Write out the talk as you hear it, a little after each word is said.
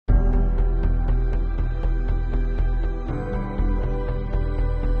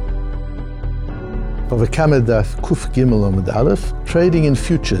Bava Kamma daf kuf gimel amud aleph, trading in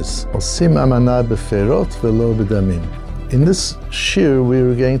futures. עושים אמנה בפירות ולא בדמים. In this shir, we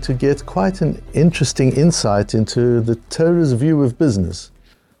are going to get quite an interesting insight into the Torah's view of business.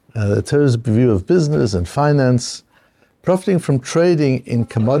 The Torah's view of business and finance. Profiting from trading in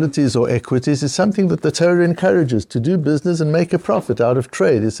commodities or equities is something that the Torah encourages. To do business and make a profit out of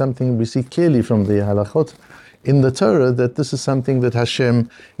trade is something we see clearly from the halachot in the Torah, that this is something that Hashem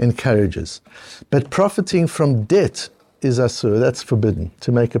encourages. But profiting from debt is asur, that's forbidden,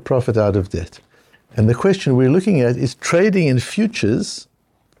 to make a profit out of debt. And the question we're looking at is trading in futures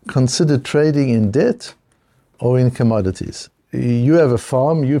considered trading in debt or in commodities? You have a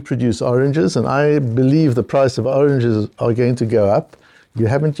farm, you produce oranges, and I believe the price of oranges are going to go up. You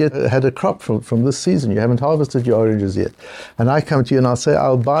haven't yet had a crop from this season. You haven't harvested your oranges yet. And I come to you and I'll say,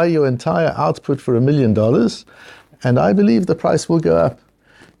 I'll buy your entire output for $1 million, and I believe the price will go up.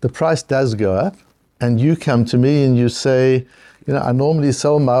 The price does go up, and you come to me and you say, I normally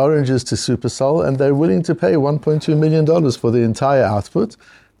sell my oranges to Supersol, and they're willing to pay $1.2 million for the entire output.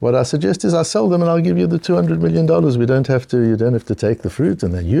 What I suggest is I sell them and I'll give you the $200 million. You don't have to take the fruit,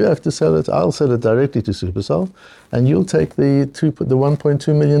 and then you have to sell it. I'll sell it directly to Supersol, and you'll take the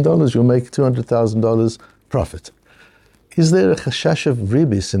 $1.2 million. You'll make $200,000 profit. Is there a chashash of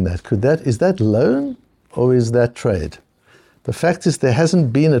ribis in that? Is that loan or is that trade? The fact is there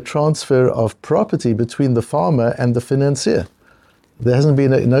hasn't been a transfer of property between the farmer and the financier. There hasn't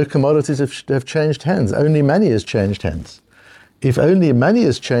been no commodities have changed hands. Only money has changed hands. If only money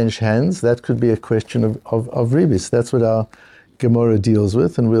has changed hands, that could be a question of ribis. That's what our Gemara deals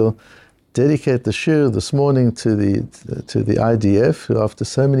with, and we'll dedicate the shir this morning to the IDF, who after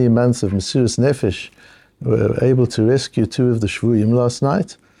so many months of Mesiras Nefesh were able to rescue 2 of the Shvuyim last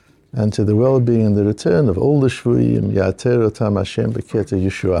night, and to the well-being and the return of all the Shvuyim, Ya'ater otam Hashem b'keta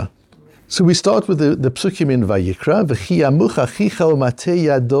Yeshua. So we start with the psukim in Vayikra, V'chi yamuch achicha u'mateh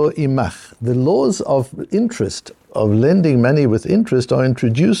yado imach. The laws of interest, of lending money with interest, are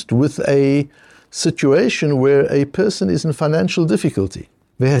introduced with a situation where a person is in financial difficulty.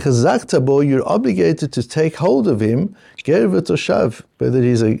 V'hechazakta bo, you're obligated to take hold of him, ger v'toshav, whether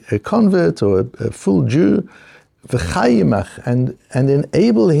he's a convert or a full Jew, v'chayimach, and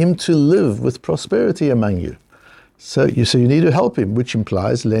enable him to live with prosperity among you. So you need to help him, which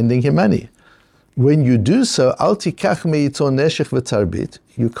implies lending him money. When you do so, al tikach me'ito neshech v'tarbit,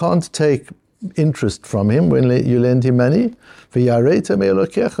 you can't take interest from him when you lend him money. V'yareita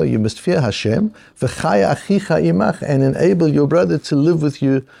me'elokecha, you must fear Hashem. V'chaya achicha imach, and enable your brother to live with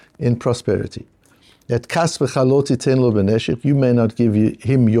you in prosperity. Et kasvecha lo titen lo b'neshech, you may not give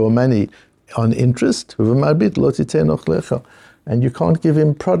him your money on interest. V'marbit lo titen ochlecha, and you can't give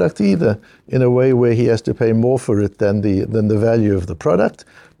him product either in a way where he has to pay more for it than the value of the product,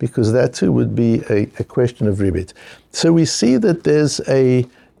 because that too would be a question of ribit. So we see that there's a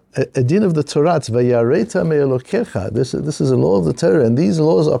din of the Torah, vayareta me'elokecha. This is a law of the Torah, and these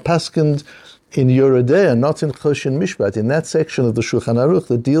laws are paskened in Yoredea, not in Choshen Mishpat, in that section of the Shulchan Aruch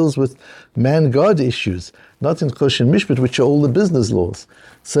that deals with man-God issues, not in Choshen Mishpat, which are all the business laws.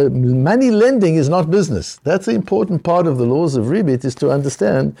 So money lending is not business. That's the important part of the laws of Ribit, is to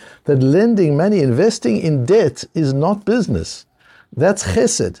understand that lending money, investing in debt, is not business. That's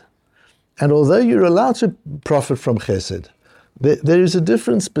chesed. And although you're allowed to profit from chesed, there is a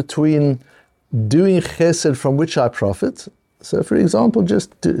difference between doing chesed from which I profit. So for example,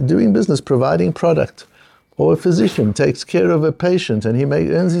 just doing business, providing product, or a physician takes care of a patient and he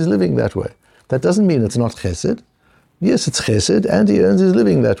earns his living that way. That doesn't mean it's not chesed. Yes, it's chesed, and he earns his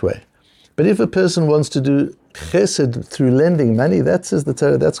living that way. But if a person wants to do chesed through lending money, that says the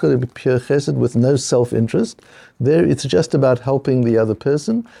Torah, that's got to be pure chesed with no self-interest. There, it's just about helping the other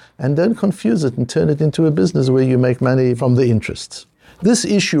person, and don't confuse it and turn it into a business where you make money from the interests. This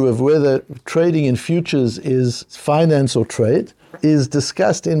issue of whether trading in futures is finance or trade is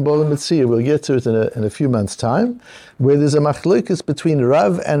discussed in Bava Kamma. We'll get to it in a few months' time, where there's a machlokes between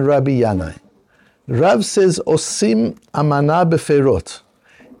Rav and Rabbi Yanai. Rav says, Osim amana b'fiרות.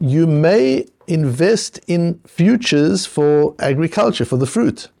 You may invest in futures for agriculture, for the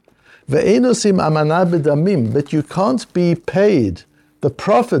fruit. Ve'ein osim amana b'damim, but you can't be paid the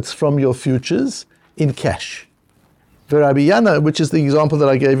profits from your futures in cash. Rabbi Yana, which is the example that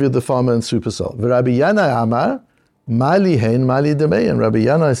I gave you, the farmer and Supersol. Rabbi Yana Amar, Mali Hein, Mali Demei. And Rabbi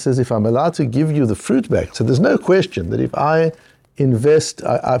Yana says, if I'm allowed to give you the fruit back, so there's no question that if I invest,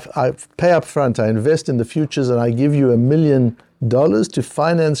 I pay up front, I invest in the futures, and I give you $1 million to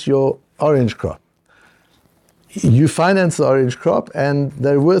finance your orange crop. You finance the orange crop, and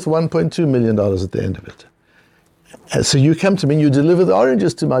they're worth $1.2 million at the end of it. So you come to me and you deliver the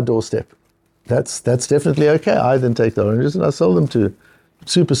oranges to my doorstep. That's definitely okay. I then take the oranges and I sell them to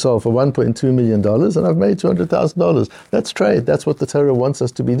Supersol for $1.2 million, and I've made $200,000. That's trade. That's what the Torah wants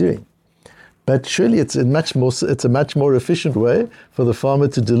us to be doing. But surely it's a much more efficient way for the farmer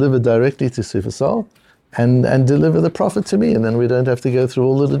to deliver directly to Supersol and deliver the profit to me, and then we don't have to go through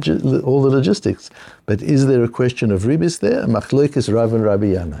all the logistics. But is there a question of ribis there? Machlokes Rav and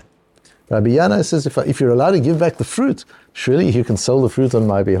Rabbi Yanai. Rabbi Yanai says if you're allowed to give back the fruit, surely you can sell the fruit on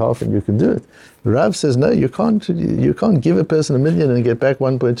my behalf and you can do it. Rav says no, you can't give a person $1 million and get back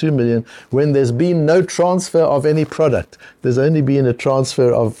 1.2 million when there's been no transfer of any product. There's only been a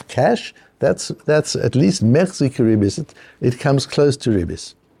transfer of cash. That's at least mechzik ribis. It comes close to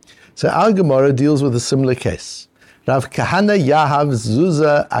ribis. So our Gemara deals with a similar case. Rav Kahana Yahav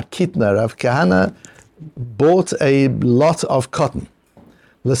Zuza Akitna. Rav Kahana bought a lot of cotton.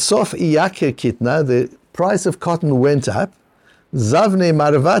 L'sof iyake kitna, the price of cotton went up. Zavne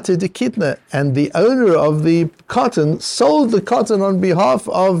marvate de kitna, and the owner of the cotton sold the cotton on behalf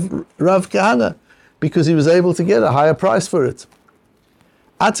of Rav Kahana because he was able to get a higher price for it.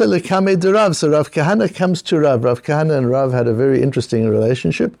 Ata lekame de Rav, so Rav Kahana comes to Rav. Rav Kahana and Rav had a very interesting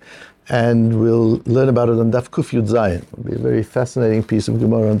relationship, and we'll learn about it on Daf Kuf Yud Zayin. It'll be a very fascinating piece of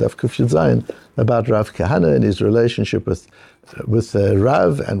Gemara on Daf Kuf Yud Zayin about Rav Kahana and his relationship with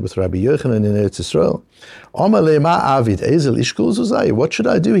Rav and with Rabbi Yochanan in Eretz Yisrael. What should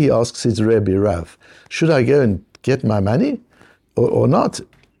I do? He asks his Rebbe Rav. Should I go and get my money or not?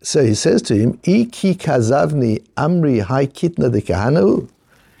 So he says to him, Iki kazavni amri hai kitna de kahanahu.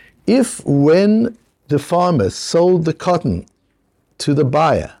 If when the farmer sold the cotton to the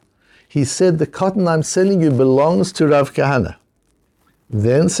buyer, he said, the cotton I'm selling you belongs to Rav Kahana,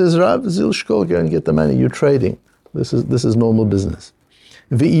 then says Rav, Zil Shkol, go and get the money, you're trading. This is normal business.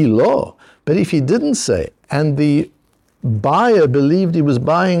 V'ilo, but if he didn't say, and the buyer believed he was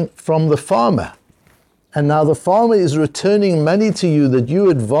buying from the farmer, and now the farmer is returning money to you that you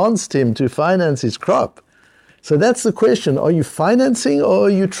advanced him to finance his crop. So that's the question, are you financing or are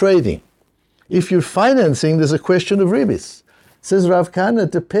you trading? If you're financing, there's a question of ribis. Says Rav Kahana,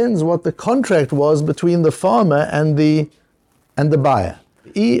 it depends what the contract was between the farmer and the buyer.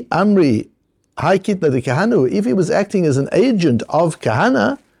 I amri hai kitna de kahanu, if he was acting as an agent of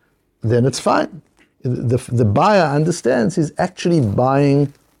Kahana, then it's fine. The buyer understands he's actually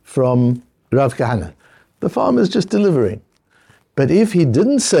buying from Rav Kahana. The farmer is just delivering. But if he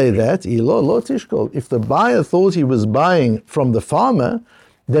didn't say that, if the buyer thought he was buying from the farmer,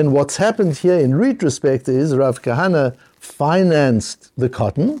 then what's happened here in retrospect is Rav Kahana financed the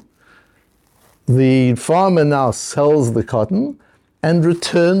cotton. The farmer now sells the cotton and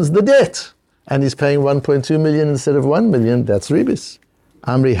returns the debt. And he's paying 1.2 million instead of 1 million. That's ribis.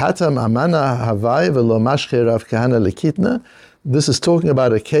 Amri hatam amana havai velo mashche Rav Kahana lekitna. This is talking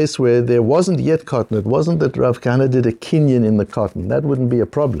about a case where there wasn't yet cotton. It wasn't that Rav Kahana did a kinyan in the cotton. That wouldn't be a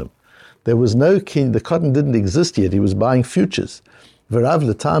problem. There was no kinyan. The cotton didn't exist yet. He was buying futures. V'rav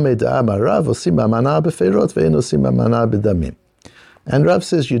l'tamei da'amar Rav osim amana b'peirot ve'en osim amana b'damim. And Rav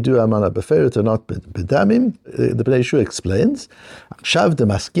says you do amana b'peirot or not b'damim. The Bnei Yeshua explains. Shav de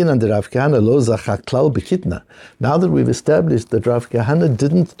maskinan de Rav Kahana lo zacha klal b'kitna. Now that we've established that Rav Kahana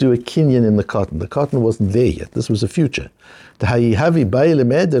didn't do a kinyan in the cotton wasn't there yet. This was a future. Since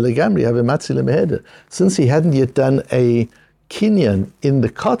he hadn't yet done a kinyan in the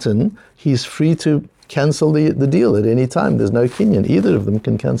cotton, he's free to cancel the deal at any time. There's no kinyan. Either of them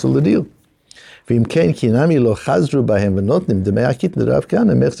can cancel the deal. And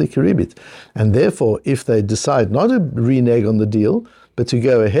therefore, if they decide not to renege on the deal, but to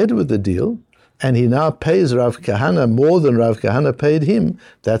go ahead with the deal, and he now pays Rav Kahana more than Rav Kahana paid him,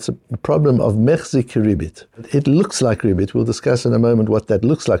 that's a problem of mechzik ribit. It looks like ribit. We'll discuss in a moment what that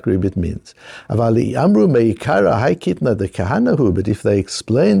looks like ribit means. But if they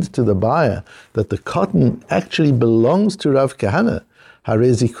explained to the buyer that the cotton actually belongs to Rav Kahana, then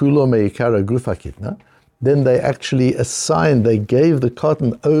they actually they gave the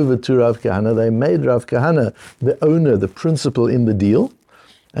cotton over to Rav Kahana. They made Rav Kahana the owner, the principal in the deal.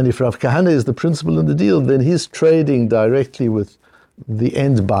 And if Rav Kahana is the principal in the deal, then he's trading directly with the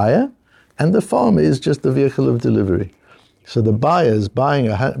end buyer, and the farmer is just the vehicle of delivery. So the buyer is buying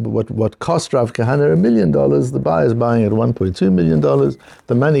what cost Rav Kahana $1 million, the buyer is buying at $1.2 million,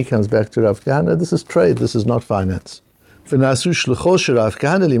 the money comes back to Rav Kahana. This is trade, this is not finance. And therefore it's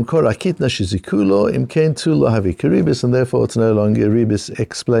no longer ribis,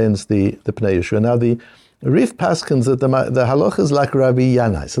 explains the Pnei Yeshua. Now the Rif paskins that the halacha is like Rabbi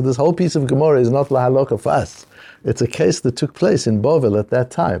Yanai. So this whole piece of Gemara is not la halacha for us. It's a case that took place in Bovel at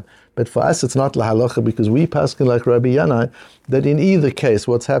that time. But for us, it's not lahalacha because we paskin like Rabbi Yanai that in either case,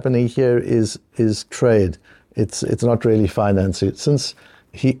 what's happening here is trade. It's not really finance. Since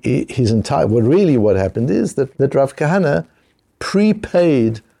he's entitled, what happened is that Rav Kahana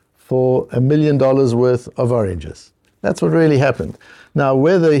prepaid for $1 million worth of oranges. That's what really happened. Now,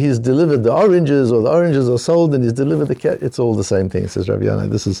 whether he's delivered the oranges or the oranges are sold and he's delivered the cash, it's all the same thing, says Rabbi Yanai.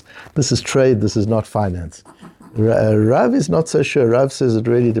 This is trade, this is not finance. Rav is not so sure. Rav says it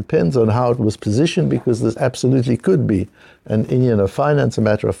really depends on how it was positioned, because this absolutely could be an inyan of finance, a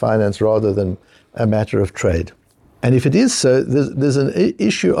matter of finance, rather than a matter of trade. And if it is so, there's an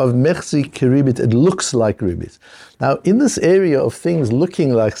issue of mechzi kiribit. It looks like ribit. Now, in this area of things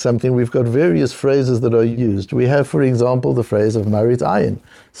looking like something, we've got various phrases that are used. We have, for example, the phrase of marit ayin.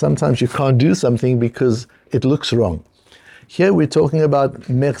 Sometimes you can't do something because it looks wrong. Here we're talking about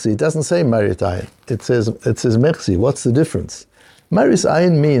mechzi. It doesn't say marit ayin. It says mechzi. What's the difference? Marit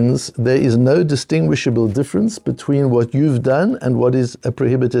ayin means there is no distinguishable difference between what you've done and what is a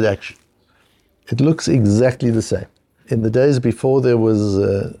prohibited action. It looks exactly the same. In the days before there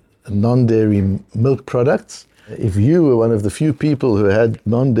was non-dairy milk products, if you were one of the few people who had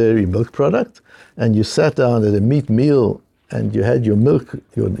non-dairy milk product, and you sat down at a meat meal and you had your milk,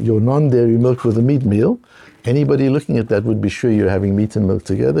 your non-dairy milk with a meat meal, anybody looking at that would be sure you're having meat and milk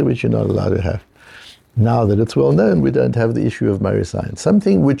together, which you're not allowed to have. Now that it's well known, we don't have the issue of maris ayin.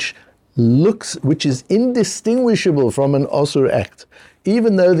 Something which is indistinguishable from an osur act.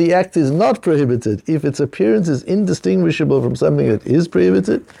 Even though the act is not prohibited, if its appearance is indistinguishable from something that is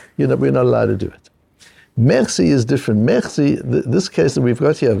prohibited, we're not allowed to do it. Mechzi is different. Mechzi, this case that we've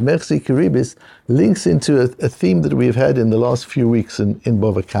got here of mechzi kiribis, links into a theme that we've had in the last few weeks in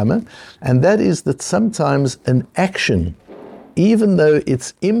Bava Kamma, and that is that sometimes an action, even though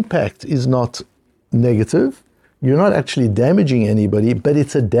its impact is not negative, you're not actually damaging anybody, but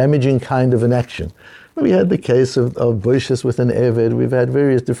it's a damaging kind of an action. We had the case of boishes with an eved. We've had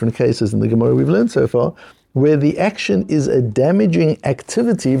various different cases in the Gemara we've learned so far, where the action is a damaging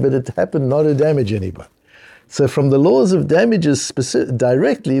activity, but it happened not to damage anybody. So from the laws of damages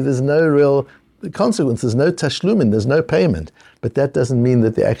directly, there's no real consequence, there's no tashlumin, there's no payment. But that doesn't mean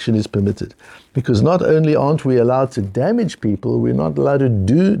that the action is permitted. Because not only aren't we allowed to damage people, we're not allowed to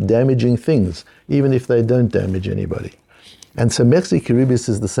do damaging things, even if they don't damage anybody. And so mechzi kiribis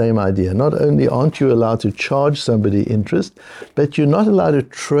is the same idea. Not only aren't you allowed to charge somebody interest, but you're not allowed to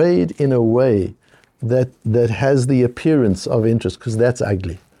trade in a way that has the appearance of interest, because that's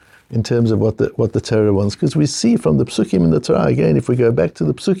ugly in terms of what the Torah wants. Because we see from the psukim in the Torah, again, if we go back to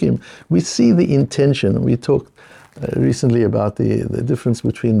the psukim, we see the intention. We talked recently about the difference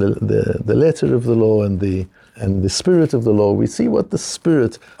between the letter of the law and the spirit of the law. We see what the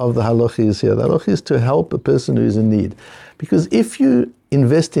spirit of the halacha is here. The halacha is to help a person who is in need. Because if you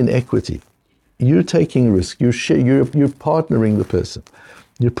invest in equity, you're taking risk, you're partnering the person.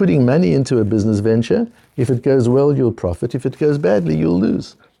 You're putting money into a business venture. If it goes well, you'll profit. If it goes badly, you'll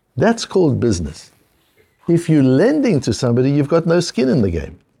lose. That's called business. If you're lending to somebody, you've got no skin in the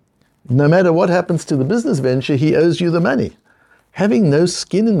game. No matter what happens to the business venture, he owes you the money. Having no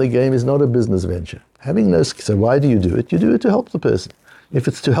skin in the game is not a business venture. So why do you do it? You do it to help the person. If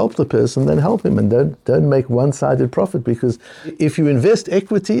it's to help the person, then help him, and don't make one-sided profit, because if you invest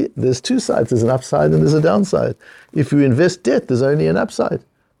equity, there's two sides. There's an upside and there's a downside. If you invest debt, there's only an upside.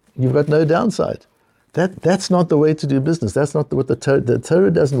 You've got no downside. That's not the way to do business. That's not what the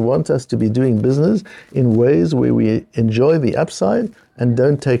Torah doesn't want us to be doing business in ways where we enjoy the upside and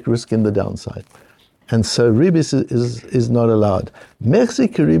don't take risk in the downside. And so ribis is not allowed.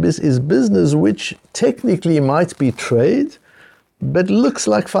 Mechzi kiribis is business which technically might be trade, but looks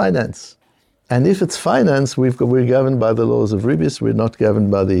like finance. And if it's finance, we're governed by the laws of ribis. We're not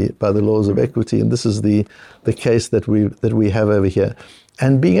governed by the laws of equity. And this is the case that we have over here.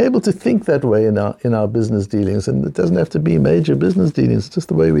 And being able to think that way in our business dealings, and it doesn't have to be major business dealings, it's just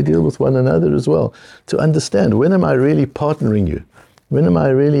the way we deal with one another as well. To understand, when am I really partnering you? When am I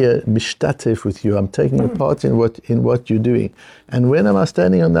really a mishtatef with you? I'm taking a part in what you're doing. And when am I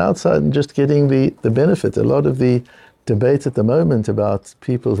standing on the outside and just getting the benefit? A lot of the debate at the moment about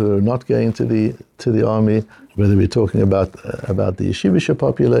people who are not going to the army, whether we're talking about the yeshivish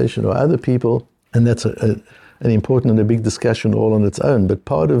population or other people, and that's an important and a big discussion all on its own. But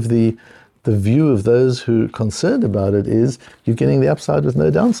part of the view of those who are concerned about it is you're getting the upside with no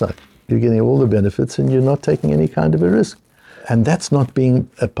downside. You're getting all the benefits and you're not taking any kind of a risk. And that's not being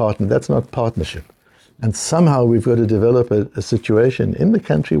a partner. That's not partnership. And somehow we've got to develop a situation in the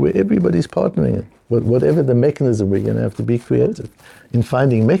country where everybody's partnering. Whatever the mechanism, we're going to have to be creative in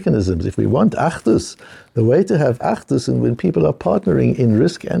finding mechanisms. If we want achdus, the way to have achdus is when people are partnering in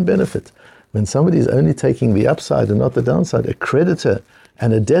risk and benefit. When somebody is only taking the upside and not the downside, a creditor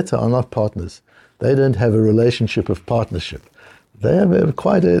and a debtor are not partners. They don't have a relationship of partnership. They have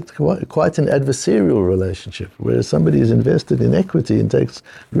quite an adversarial relationship, whereas somebody is invested in equity and takes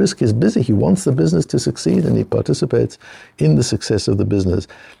risk, is busy. He wants the business to succeed and he participates in the success of the business.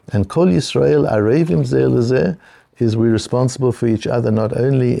 And Kol Yisrael Arevim Zeh Lezeh is we're responsible for each other not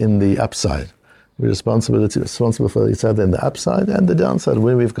only in the upside. We're responsible for each other in the upside and the downside.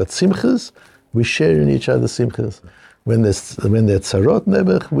 When we've got simchas, we share in each other's simchas. When there's tzarot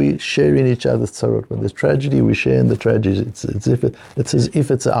nebuch, we share in each other's tzarot. When there's tragedy, we share in the tragedy. It's as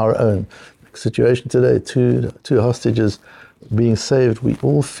if it's our own. The situation today, two hostages being saved, we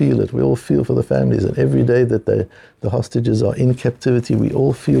all feel it. We all feel for the families. And every day that the hostages are in captivity, we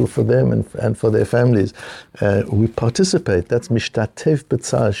all feel for them and for their families. We participate. That's mishtatev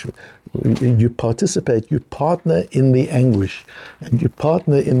b'tzar. You participate, you partner in the anguish, and you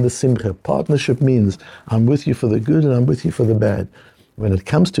partner in the simcha. Partnership means I'm with you for the good and I'm with you for the bad. When it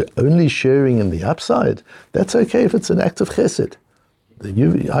comes to only sharing in the upside, that's okay if it's an act of chesed.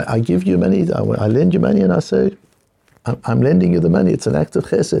 I give you money, I lend you money and I say, I'm lending you the money, it's an act of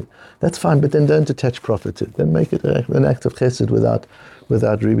chesed. That's fine, but then don't attach profit to it. Then make it an act of chesed without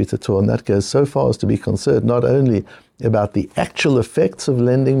ribit at all. And that goes so far as to be concerned not only about the actual effects of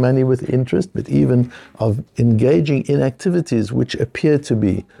lending money with interest, but even of engaging in activities which appear to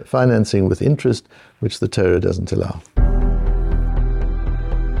be financing with interest, which the Torah doesn't allow.